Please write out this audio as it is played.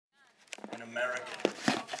American?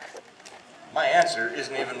 My answer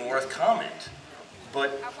isn't even worth comment,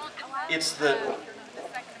 but it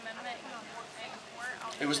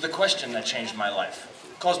was the question that changed my life.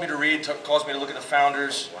 It caused me to read, caused me to look at the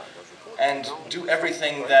founders, and do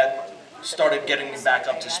everything that started getting me back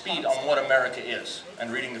up to speed on what America is.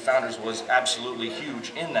 And reading the founders was absolutely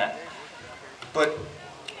huge in that. But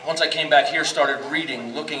once I came back here, started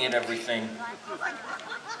reading, looking at everything,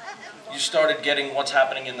 you started getting what's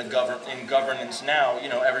happening in governance now. You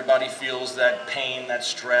know, everybody feels that pain, that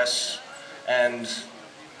stress, and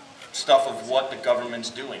stuff of what the government's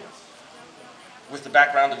doing. With the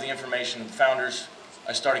background of the information of the founders,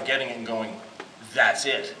 I started getting it and going, that's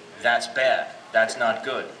it. That's bad. That's not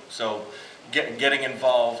good. So getting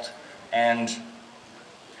involved, and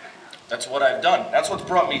that's what I've done. That's what's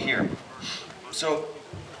brought me here. So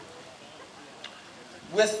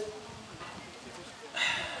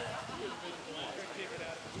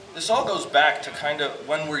this all goes back to kind of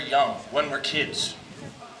when we're young, when we're kids.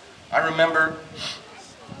 I remember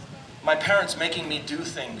my parents making me do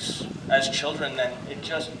things as children, and it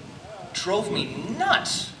just drove me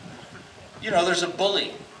nuts. You know, there's a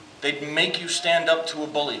bully. They'd make you stand up to a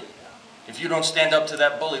bully. If you don't stand up to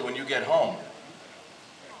that bully when you get home,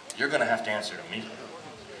 you're going to have to answer to me.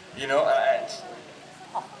 You know,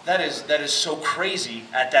 that is so crazy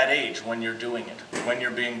at that age when you're doing it, when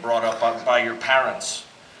you're being brought up by your parents.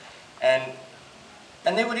 And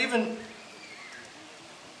they would even,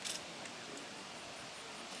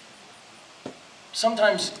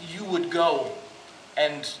 sometimes you would go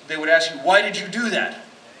and they would ask you, why did you do that?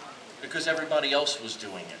 Because everybody else was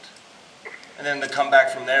doing it. And then the comeback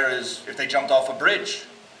from there is, if they jumped off a bridge,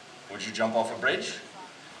 would you jump off a bridge?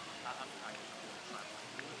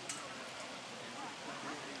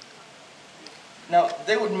 Now,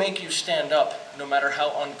 they would make you stand up no matter how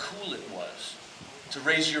uncool it was, to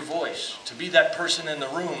raise your voice, to be that person in the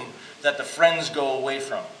room that the friends go away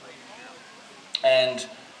from. And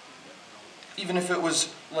even if it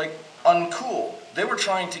was like uncool, they were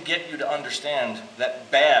trying to get you to understand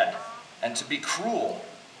that bad and to be cruel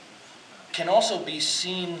can also be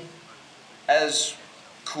seen as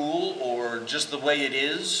cool or just the way it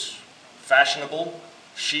is, fashionable,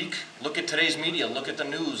 chic. Look at today's media, look at the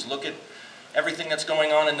news, look at everything that's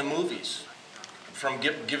going on in the movies. From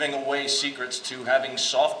giving away secrets to having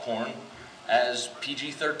soft porn as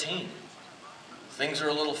PG-13. Things are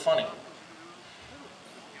a little funny.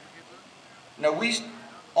 Now, we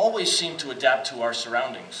always seem to adapt to our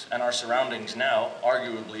surroundings, and our surroundings now,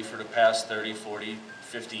 arguably for the past 30, 40,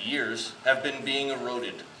 50 years, have been being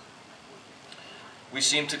eroded. We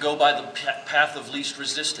seem to go by the path of least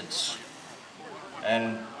resistance,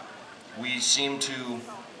 and we seem to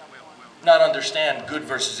not understand good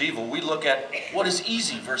versus evil. We look at what is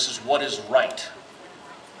easy versus what is right.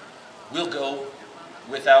 We'll go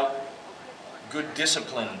without good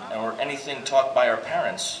discipline or anything taught by our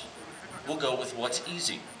parents. We'll go with what's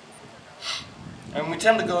easy. And we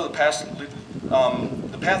tend to go the path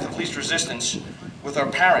of least resistance with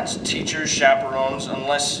our parents, teachers, chaperones,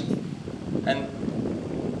 unless, and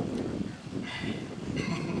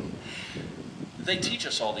they teach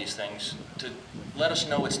us all these things to let us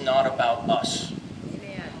know it's not about us.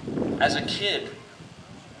 As a kid,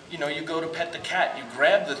 you know, you go to pet the cat, you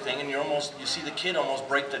grab the thing and you see the kid almost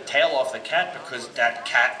break the tail off the cat because that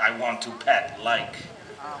cat I want to pet, like.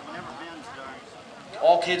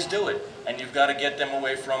 All kids do it, and you've got to get them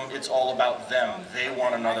away from it's all about them. They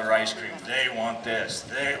want another ice cream, they want this,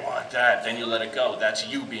 they want that. Then you let it go. That's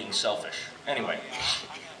you being selfish. Anyway,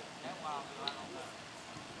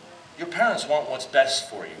 your parents want what's best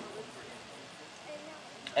for you.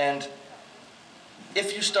 And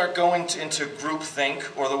if you start going into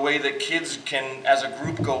groupthink, or the way that kids can, as a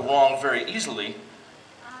group, go wrong very easily,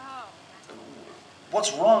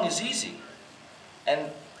 what's wrong is easy.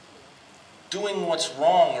 And doing what's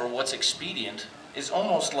wrong or what's expedient is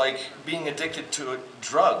almost like being addicted to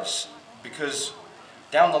drugs, because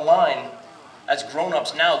down the line, as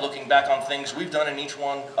grown-ups now, looking back on things we've done in each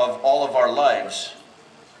one of all of our lives,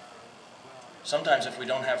 sometimes if we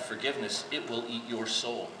don't have forgiveness, it will eat your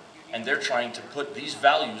soul. And they're trying to put these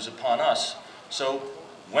values upon us, so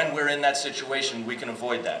when we're in that situation, we can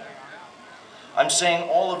avoid that. I'm saying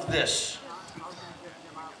all of this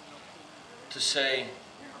to say,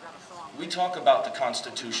 we talk about the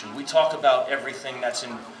Constitution, we talk about everything that's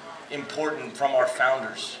important from our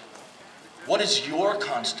founders. What is your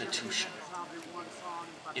Constitution?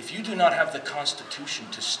 If you do not have the Constitution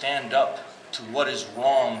to stand up to what is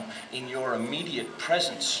wrong in your immediate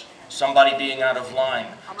presence, somebody being out of line,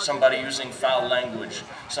 somebody using foul language,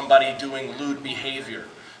 somebody doing lewd behavior,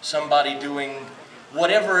 somebody doing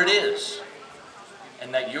whatever it is,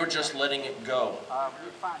 and that you're just letting it go.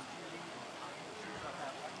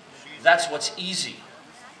 That's what's easy.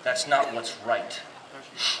 That's not what's right.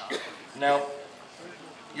 Now,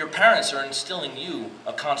 your parents are instilling you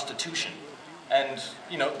a constitution. And,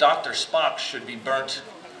 you know, Dr. Spock should be burnt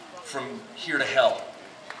from here to hell.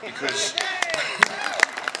 Because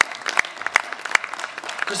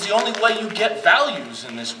the only way you get values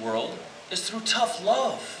in this world is through tough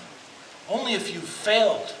love. Only if you've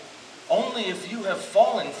failed, only if you have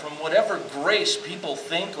fallen from whatever grace people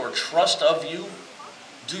think or trust of you,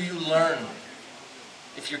 do you learn.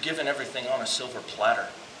 If you're given everything on a silver platter,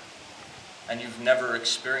 and you've never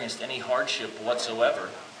experienced any hardship whatsoever,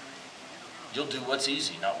 you'll do what's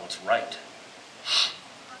easy, not what's right.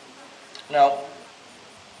 Now,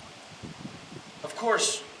 of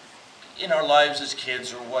course, in our lives as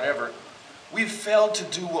kids or whatever, we've failed to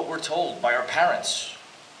do what we're told by our parents,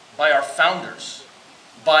 by our founders,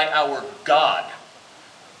 by our God.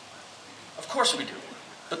 Of course we do.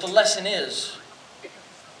 But the lesson is,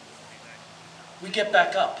 we get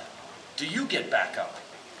back up. Do you get back up?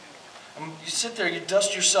 You sit there, you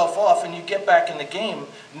dust yourself off, and you get back in the game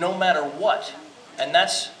no matter what. And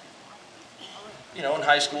that's, you know, in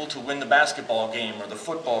high school to win the basketball game or the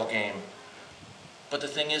football game. But the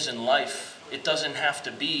thing is, in life, it doesn't have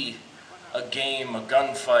to be a game, a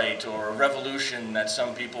gunfight, or a revolution that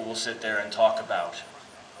some people will sit there and talk about.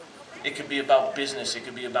 It could be about business, it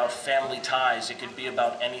could be about family ties, it could be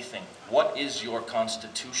about anything. What is your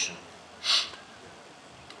constitution?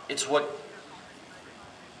 It's what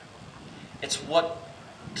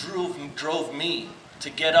drove me to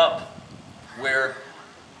get up where,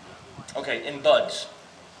 okay, in Buds,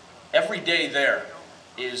 every day there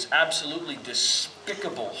is absolutely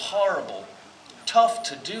despicable, horrible, tough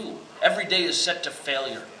to do. Every day is set to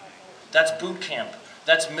failure. That's boot camp,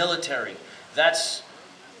 that's military, that's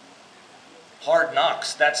hard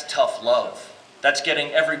knocks, that's tough love. That's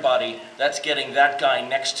getting everybody, that's getting that guy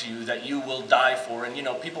next to you that you will die for. And you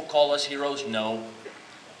know, people call us heroes. No.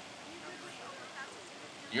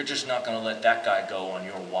 You're just not going to let that guy go on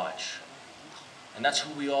your watch. And that's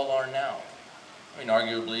who we all are now. I mean,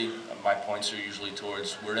 arguably, my points are usually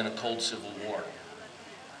towards, we're in a cold civil war.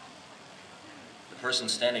 The person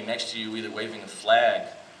standing next to you either waving a flag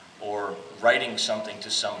or writing something to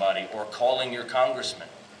somebody or calling your congressman.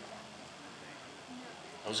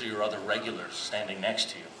 Those are your other regulars standing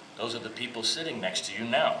next to you. Those are the people sitting next to you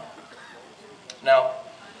now. Now,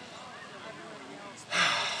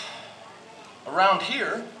 around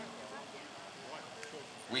here,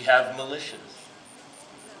 we have militias.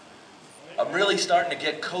 I'm really starting to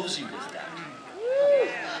get cozy with that.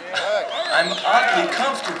 I'm oddly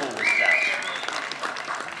comfortable with that.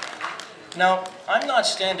 Now, I'm not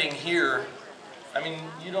standing here, I mean,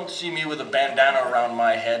 you don't see me with a bandana around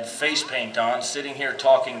my head, face paint on, sitting here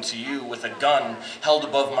talking to you with a gun held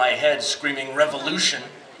above my head, screaming revolution.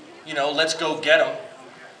 You know, let's go get them.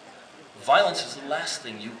 Violence is the last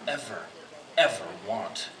thing you ever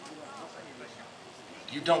want.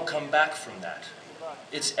 You don't come back from that.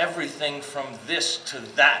 It's everything from this to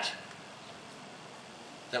that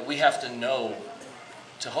we have to know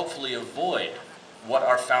to hopefully avoid what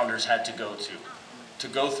our founders had to go through,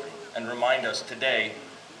 and remind us today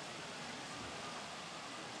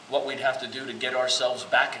what we'd have to do to get ourselves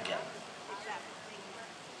back again.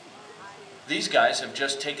 These guys have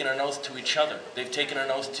just taken an oath to each other. They've taken an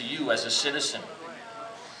oath to you as a citizen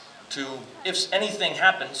to, if anything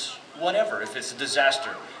happens, whatever, if it's a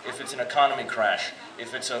disaster, if it's an economy crash,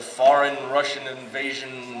 if it's a foreign Russian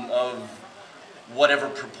invasion of whatever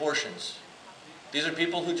proportions. These are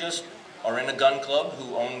people who just are in a gun club,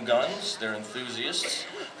 who own guns, they're enthusiasts,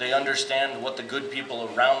 they understand what the good people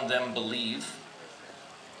around them believe,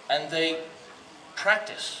 and they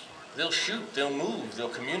practice. They'll shoot, they'll move, they'll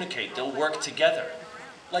communicate, they'll work together.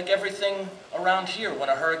 Like everything around here, when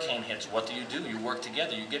a hurricane hits, what do? You work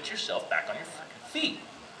together, you get yourself back on your feet.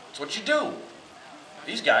 That's what you do.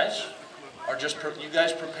 These guys are just, you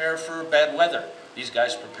guys prepare for bad weather. These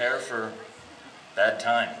guys prepare for bad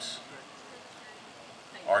times.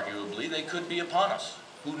 Arguably, they could be upon us.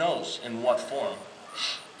 Who knows in what form?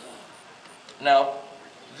 Now,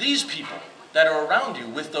 these people that are around you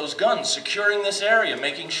with those guns, securing this area,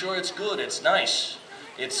 making sure it's good, it's nice,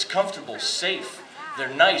 it's comfortable, safe,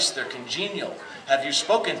 they're nice, they're congenial. Have you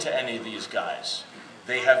spoken to any of these guys?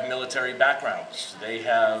 They have military backgrounds. They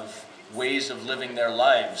have ways of living their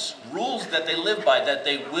lives, rules that they live by that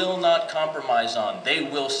they will not compromise on. They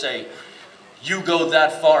will say, you go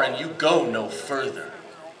that far and you go no further.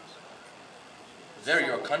 They're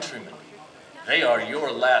your countrymen. They are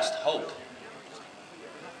your last hope.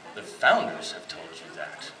 The founders have told you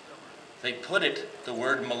that. They put it, the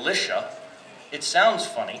word militia, it sounds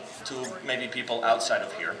funny to maybe people outside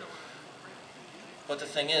of here. But the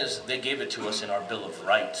thing is, they gave it to us in our Bill of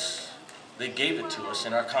Rights. They gave it to us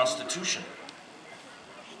in our Constitution.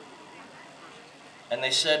 And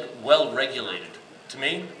they said, well regulated. To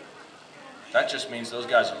me, that just means those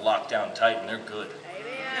guys are locked down tight and they're good.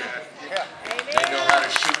 Yeah. They know how to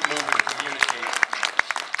shoot, move, and communicate.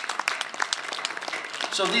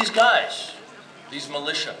 So these guys, these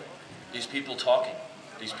militia, these people talking,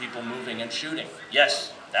 these people moving and shooting,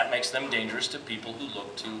 yes, that makes them dangerous to people who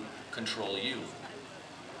look to control you.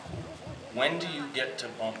 When do you get to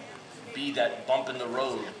be that bump in the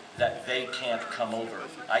road that they can't come over?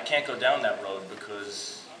 I can't go down that road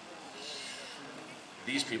because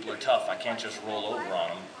these people are tough. I can't just roll over on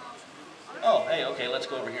them. Oh, hey, okay, let's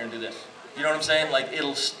go over here and do this. You know what I'm saying? Like,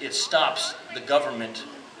 it stops the government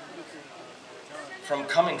from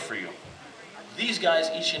coming for you. These guys,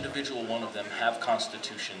 each individual one of them, have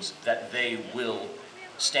constitutions that they will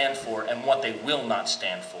stand for and what they will not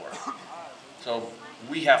stand for. So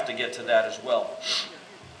we have to get to that as well.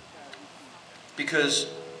 Because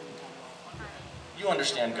you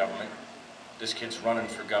understand government. This kid's running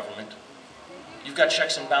for government. You've got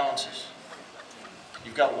checks and balances.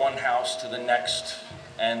 You've got one house to the next,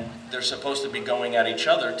 and they're supposed to be going at each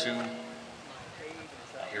other to...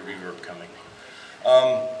 I hear reverb coming.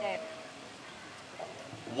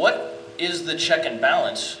 What is the check and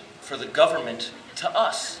balance for the government to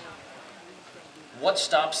us? What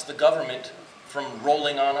stops the government from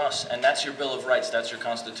rolling on us? And that's your Bill of Rights, that's your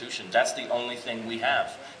Constitution. That's the only thing we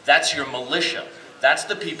have. That's your militia. That's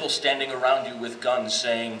the people standing around you with guns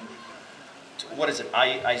saying, what is it,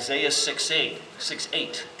 Isaiah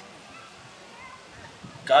 6:8.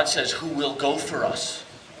 God says, who will go for us?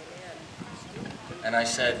 And I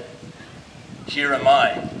said, here am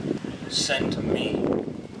I, send me.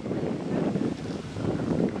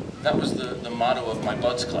 That was the motto of my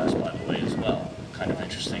Buds class, by the way, as well, kind of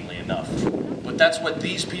interestingly enough. But that's what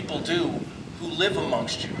these people do who live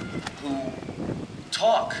amongst you, who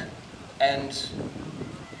talk, and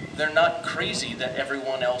they're not crazy that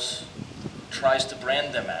everyone else tries to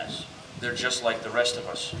brand them as. They're just like the rest of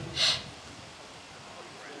us.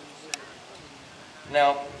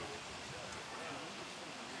 Now,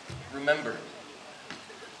 remember,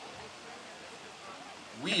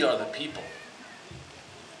 we are the people.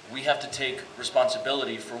 We have to take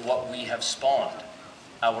responsibility for what we have spawned,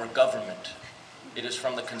 our government. It is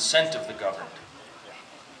from the consent of the governed.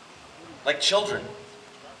 Like children,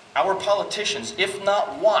 our politicians, if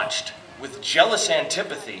not watched with jealous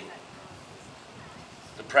antipathy,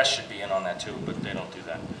 the press should be in on that too, but they don't do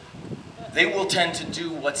that. They will tend to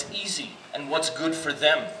do what's easy and what's good for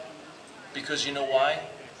them. Because you know why?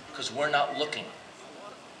 Because we're not looking.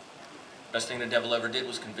 Best thing the devil ever did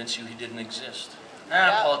was convince you he didn't exist.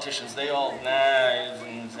 Politicians, they all,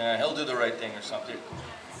 he'll do the right thing or something.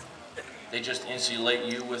 They just insulate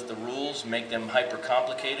you with the rules, make them hyper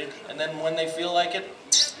complicated, and then when they feel like it,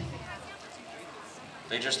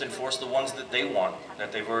 they just enforce the ones that they want,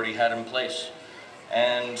 that they've already had in place.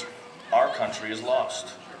 And our country is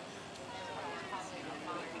lost.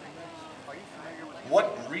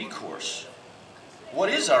 What recourse? What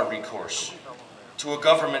is our recourse to a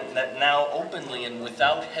government that now openly and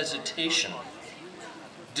without hesitation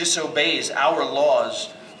disobeys our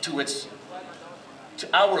laws to it?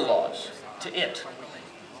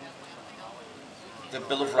 The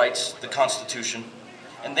Bill of Rights, the Constitution,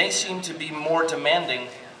 and they seem to be more demanding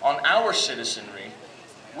on our citizenry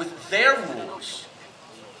with their rules.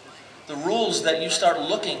 The rules that you start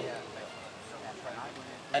looking,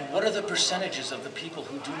 and what are the percentages of the people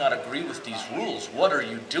who do not agree with these rules? What are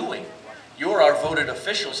you doing? You're our voted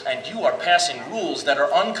officials, and you are passing rules that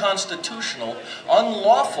are unconstitutional,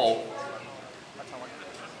 unlawful,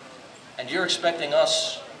 and you're expecting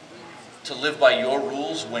us to live by your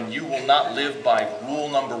rules when you will not live by rule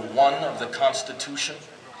number 1 of the Constitution?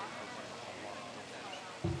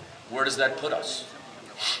 Where does that put us?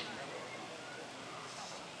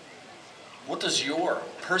 What does your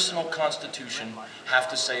personal Constitution have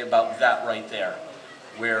to say about that right there,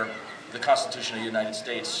 where the Constitution of the United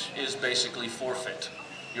States is basically forfeit?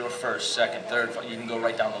 Your first, second, third, you can go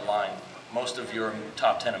right down the line. Most of your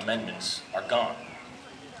top 10 amendments are gone.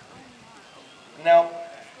 Now,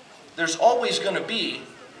 there's always going to be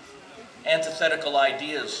antithetical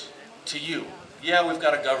ideas to you. Yeah, we've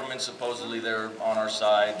got a government, supposedly they're on our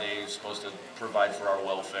side, they're supposed to provide for our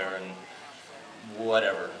welfare and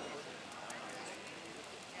whatever.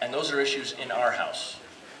 And those are issues in our house.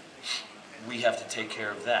 We have to take care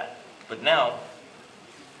of that. But now,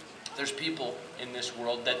 there's people in this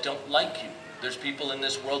world that don't like you. There's people in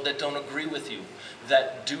this world that don't agree with you,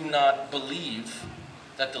 that do not believe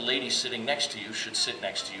that the lady sitting next to you should sit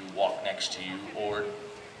next to you, walk next to you, or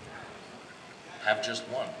have just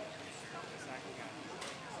one.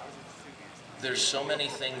 There's so many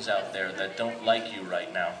things out there that don't like you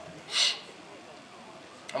right now.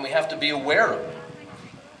 And we have to be aware of them.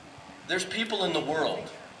 There's people in the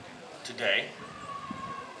world today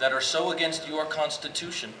that are so against your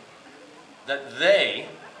Constitution that they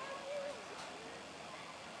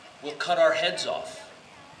will cut our heads off.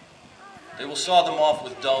 They will saw them off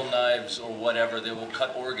with dull knives or whatever. They will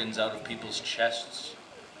cut organs out of people's chests.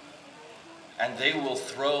 And they will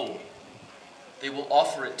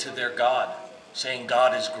offer it to their God, saying,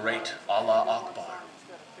 God is great, Allah Akbar.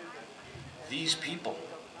 These people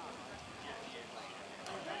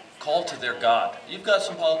call to their God. You've got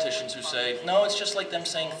some politicians who say, no, it's just like them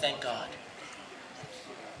saying, thank God.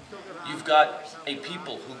 You've got a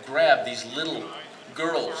people who grab these little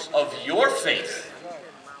girls of your faith,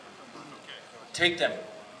 take them,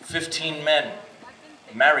 15 men,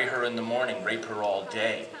 marry her in the morning, rape her all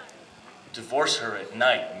day, divorce her at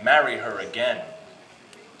night, marry her again,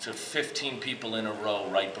 to 15 people in a row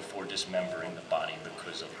right before dismembering the body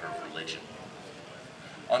because of her religion.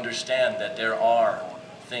 Understand that there are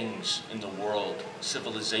things in the world,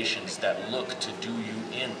 civilizations that look to do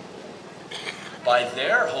you in. By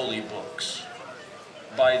their holy books,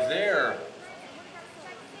 by their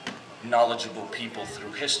knowledgeable people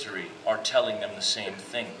through history are telling them the same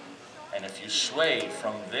thing. And if you sway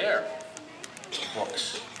from their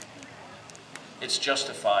books, it's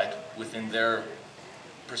justified within their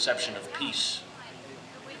perception of peace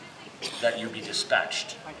that you be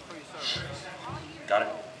dispatched. Got it?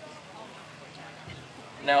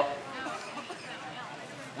 Now,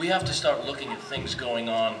 we have to start looking at things going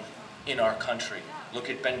on in our country. Look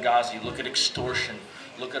at Benghazi, look at extortion,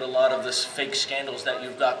 look at a lot of this fake scandals that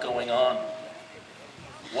you've got going on.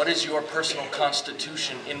 What is your personal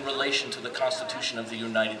constitution in relation to the Constitution of the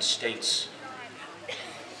United States?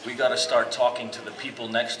 We got to start talking to the people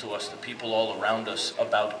next to us, the people all around us,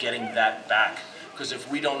 about getting that back. Because if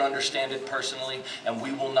we don't understand it personally, and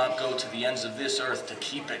we will not go to the ends of this earth to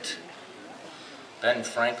keep it, Ben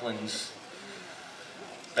Franklin's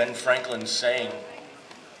saying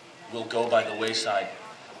will go by the wayside.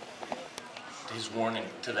 His warning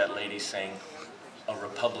to that lady saying, a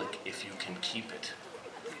republic if you can keep it.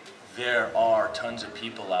 There are tons of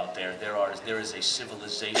people out there. There is a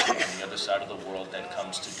civilization on the other side of the world that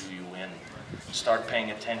comes to do you in. Start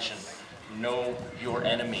paying attention. Know your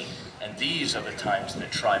enemy. And these are the times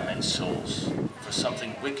that try men's souls. For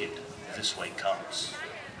something wicked this way comes.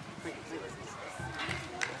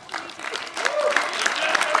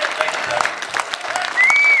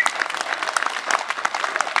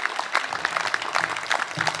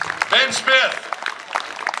 Ben Smith.